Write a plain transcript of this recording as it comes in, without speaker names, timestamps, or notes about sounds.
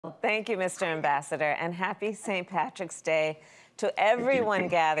Thank you, Mr. Ambassador, and happy St. Patrick's Day to everyone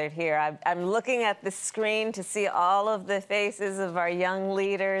gathered here. I'm looking at the screen to see all of the faces of our young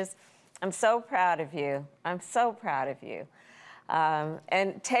leaders. I'm so proud of you. I'm so proud of you.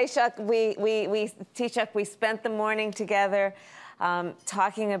 And Taoiseach, we spent the morning together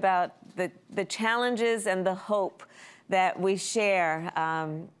talking about the challenges and the hope that we share,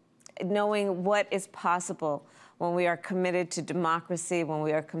 knowing what is possible when we are committed to democracy, when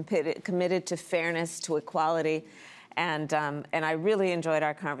we are committed to fairness, to equality. And I really enjoyed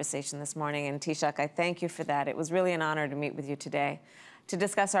our conversation this morning. And Taoiseach, I thank you for that. It was really an honor to meet with you today to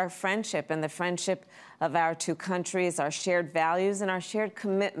discuss our friendship and the friendship of our two countries, our shared values, and our shared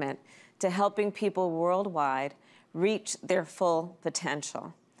commitment to helping people worldwide reach their full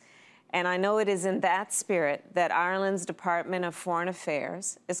potential. And I know it is in that spirit that Ireland's Department of Foreign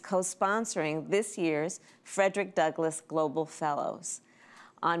Affairs is co-sponsoring this year's Frederick Douglass Global Fellows.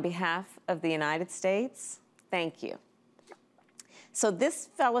 On behalf of the United States, thank you. So this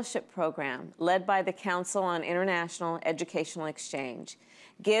fellowship program, led by the Council on International Educational Exchange,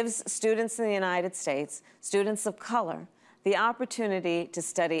 gives students in the United States, students of color, the opportunity to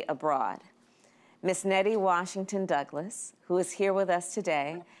study abroad. Miss Nettie Washington Douglas, who is here with us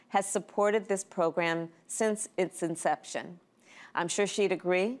today, has supported this program since its inception. I'm sure she'd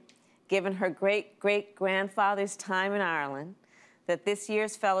agree, given her great-great-grandfather's time in Ireland, that this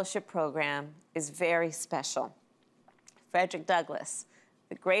year's fellowship program is very special. Frederick Douglass,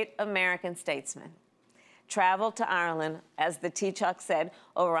 the great American statesman, traveled to Ireland, as the Taoiseach said,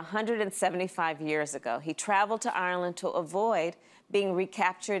 over 175 years ago. He traveled to Ireland to avoid being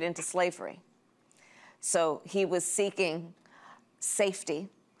recaptured into slavery. So he was seeking safety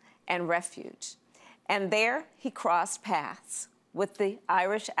and refuge. And there he crossed paths with the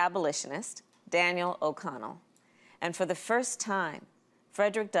Irish abolitionist, Daniel O'Connell. And for the first time,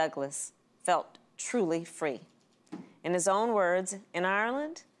 Frederick Douglass felt truly free. In his own words, in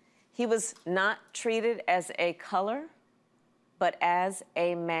Ireland, he was not treated as a color, but as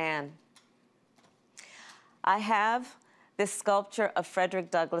a man. I have this sculpture of Frederick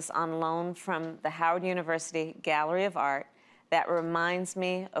Douglass on loan from the Howard University Gallery of Art that reminds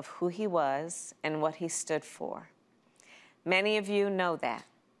me of who he was and what he stood for. Many of you know that.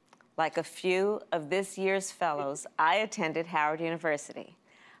 Like a few of this year's fellows, I attended Howard University,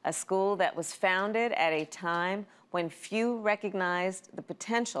 a school that was founded at a time when few recognized the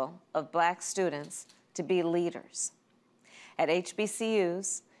potential of Black students to be leaders. At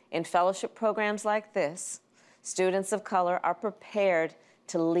HBCUs, in fellowship programs like this, students of color are prepared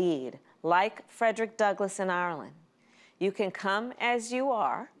to lead, like Frederick Douglass in Ireland. You can come as you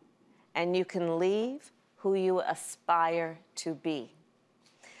are, and you can leave who you aspire to be.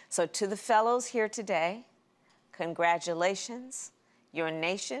 So to the fellows here today, congratulations. Your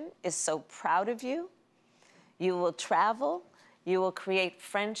nation is so proud of you. You will travel. You will create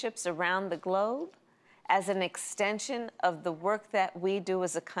friendships around the globe as an extension of the work that we do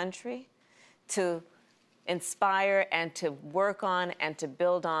as a country to inspire and to work on and to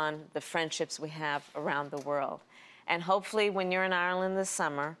build on the friendships we have around the world. And hopefully when you're in Ireland this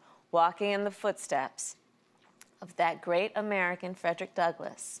summer, walking in the footsteps of that great American Frederick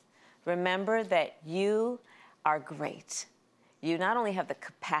Douglass, remember that you are great. You not only have the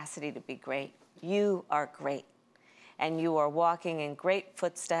capacity to be great, you are great. And you are walking in great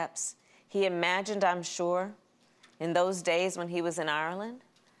footsteps. He imagined, I'm sure, in those days when he was in Ireland,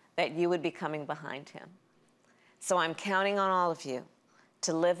 that you would be coming behind him. So I'm counting on all of you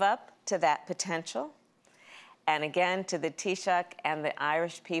to live up to that potential. And again, to the Taoiseach and the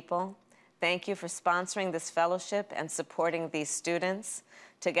Irish people, thank you for sponsoring this fellowship and supporting these students.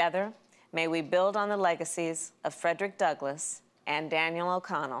 Together, may we build on the legacies of Frederick Douglass and Daniel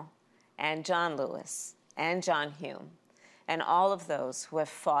O'Connell and John Lewis and John Hume and all of those who have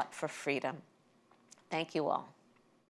fought for freedom. Thank you all.